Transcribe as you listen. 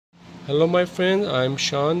Hello my friends, I'm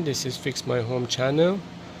Sean. This is Fix My Home channel.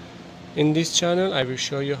 In this channel I will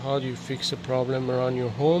show you how you fix a problem around your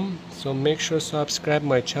home, so make sure to subscribe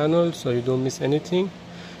my channel so you don't miss anything.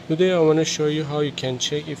 Today I want to show you how you can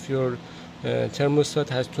check if your thermostat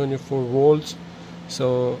has 24 volts.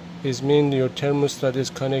 So this means your thermostat is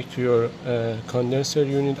connected to your condenser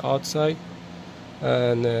unit outside,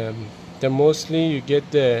 and then mostly you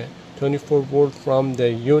get the 24 volt from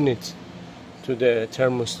the unit to the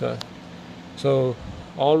thermostat. So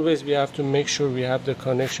always we have to make sure we have the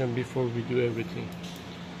connection before we do everything.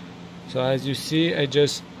 So as you see,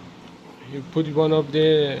 you put one of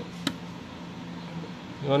them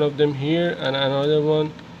here and another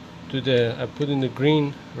one to I put in the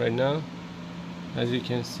green right now. As you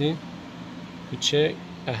can see, to check,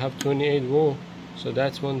 I have 28 volt, so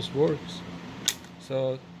that one works.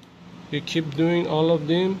 So you keep doing all of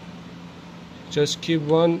them, just keep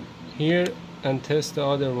one here and test the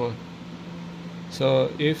other one.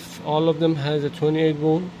 So if all of them has a 28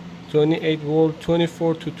 volt,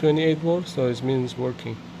 24 to 28 volt, so it means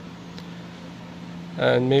working.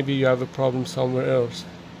 And maybe you have a problem somewhere else.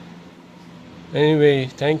 Anyway,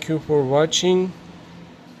 thank you for watching.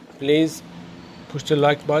 Please push the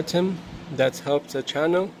like button, that helps the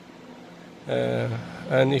channel.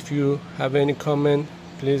 And if you have any comment,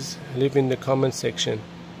 please leave in the comment section.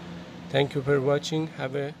 Thank you for watching.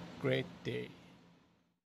 Have a great day.